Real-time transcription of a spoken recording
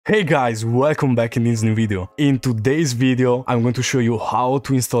Hey guys, welcome back in this new video. In today's video, I'm going to show you how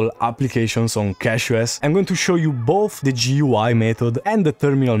to install applications on CachyOS. I'm going to show you both the GUI method and the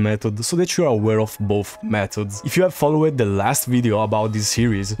terminal method so that you are aware of both methods. If you have followed the last video about this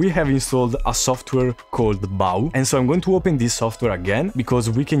series, we have installed a software called Bao. And so I'm going to open this software again because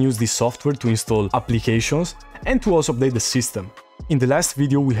we can use this software to install applications and to also update the system. In the last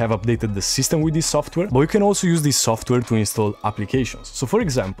video, we have updated the system with this software, but you can also use this software to install applications. So for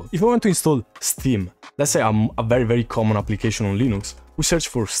example, if I want to install Steam, let's say a very common application on Linux, we search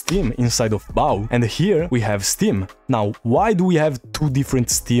for Steam inside of Bao, and here we have Steam. Now, why do we have two different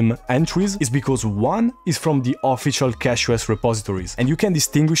Steam entries? It's because one is from the official CachyOS repositories, and you can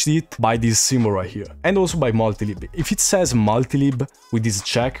distinguish it by this symbol right here, and also by multilib. If it says multilib with this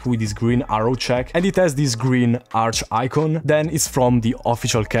check, with this green arrow check, and it has this green arch icon, then it's from the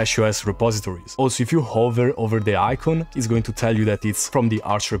official CachyOS repositories. Also, if you hover over the icon, it's going to tell you that it's from the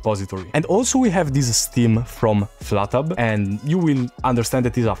arch repository. And also we have this Steam from Flathub, and you will understand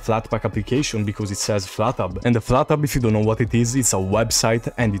that it's a Flatpak application because it says Flathub. And the Flathub, if you don't know what it is, it's a website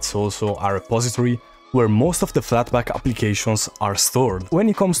and it's also a repository where most of the Flatpak applications are stored. When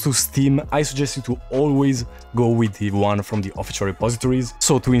it comes to Steam, I suggest you to always go with the one from the official repositories.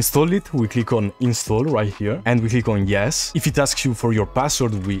 So to install it, we click on install right here and we click on yes. If it asks you for your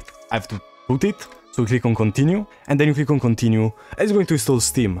password, we have to put it. So we click on continue, and then you click on continue, and it's going to install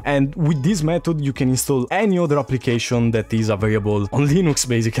Steam. And with this method, you can install any other application that is available on Linux,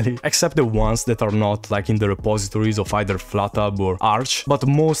 basically, except the ones that are not like in the repositories of either Flathub or Arch. But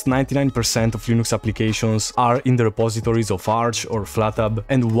most 99% of Linux applications are in the repositories of Arch or Flathub.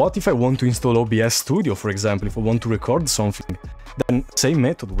 And what if I want to install OBS Studio, for example, if I want to record something? Then same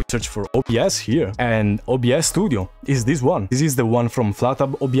method, we search for OBS here, and OBS Studio is this one. This is the one from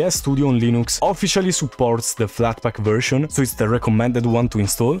Flathub. OBS Studio on Linux officially supports the Flatpak version, so it's the recommended one to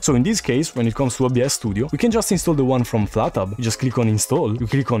install. So in this case, when it comes to OBS Studio, we can just install the one from Flathub. You just click on install, you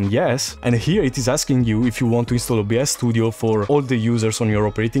click on yes, and here it is asking you if you want to install OBS Studio for all the users on your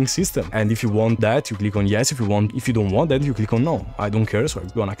operating system. And if you want that, you click on yes. If you don't want that, you click on no. I don't care, so I'm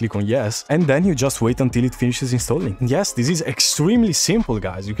gonna click on yes, and then you just wait until it finishes installing. And yes, this is extremely simple,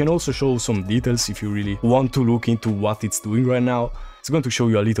 guys. You can also show some details if you really want to look into what it's doing right now. It's going to show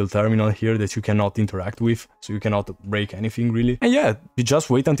you a little terminal here that you cannot interact with, so you cannot break anything really. And yeah, you just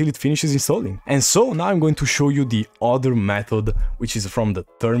wait until it finishes installing. And so now I'm going to show you the other method, which is from the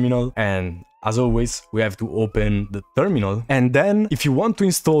terminal. And as always, we have to open the terminal. And then if you want to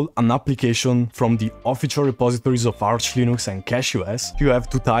install an application from the official repositories of Arch Linux and CachyOS, you have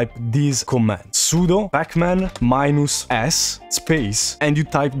to type this command: sudo pacman -s space, and you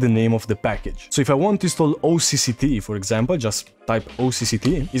type the name of the package. So if I want to install occt, for example, just type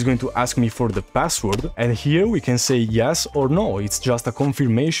occt. It's going to ask me for the password, and here we can say yes or no. It's just a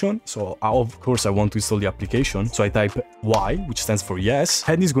confirmation. So of course I want to install the application, so I type Y, which stands for yes,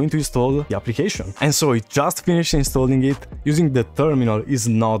 and it's going to install the application. And so it just finished installing it. Using the terminal is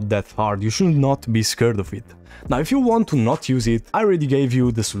not that hard. You should not be scared of it. Now, if you want to not use it, I already gave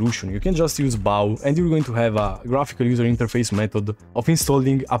you the solution. You can just use Bao, and you're going to have a graphical user interface method of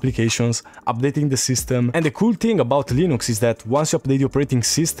installing applications, updating the system. And the cool thing about Linux is that once you update the operating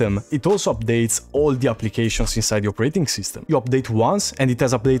system, it also updates all the applications inside the operating system. You update once, and it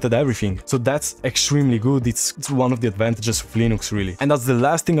has updated everything. So that's extremely good. It's one of the advantages of Linux, really. And that's the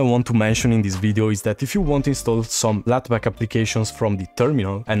last thing I want to mention in this video, is that if you want to install some Flatpak applications from the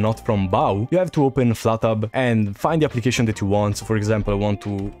terminal and not from Bao, you have to open Flathub and find the application that you want. So for example, I want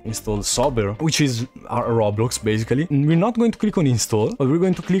to install Sober, which is our Roblox basically. We're not going to click on install, but we're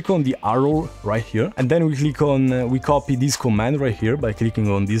going to click on the arrow right here, and then we click on we copy this command right here by clicking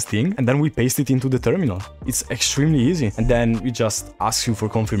on this thing, and then we paste it into the terminal. It's extremely easy. And then we just ask you for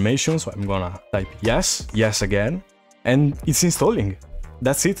confirmation, so I'm gonna type yes, yes again, and it's installing.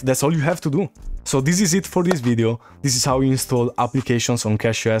 That's it. That's all you have to do. So this is it for this video. This is how you install applications on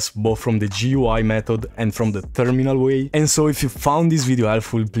CachyOS, both from the GUI method and from the terminal way. And so if you found this video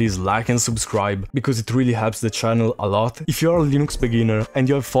helpful, please like and subscribe, because it really helps the channel a lot. If you are a Linux beginner and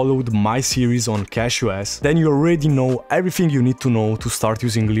you have followed my series on CachyOS, then you already know everything you need to know to start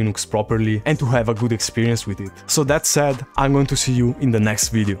using Linux properly and to have a good experience with it. So that said, I'm going to see you in the next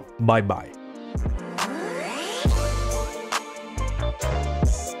video. Bye bye.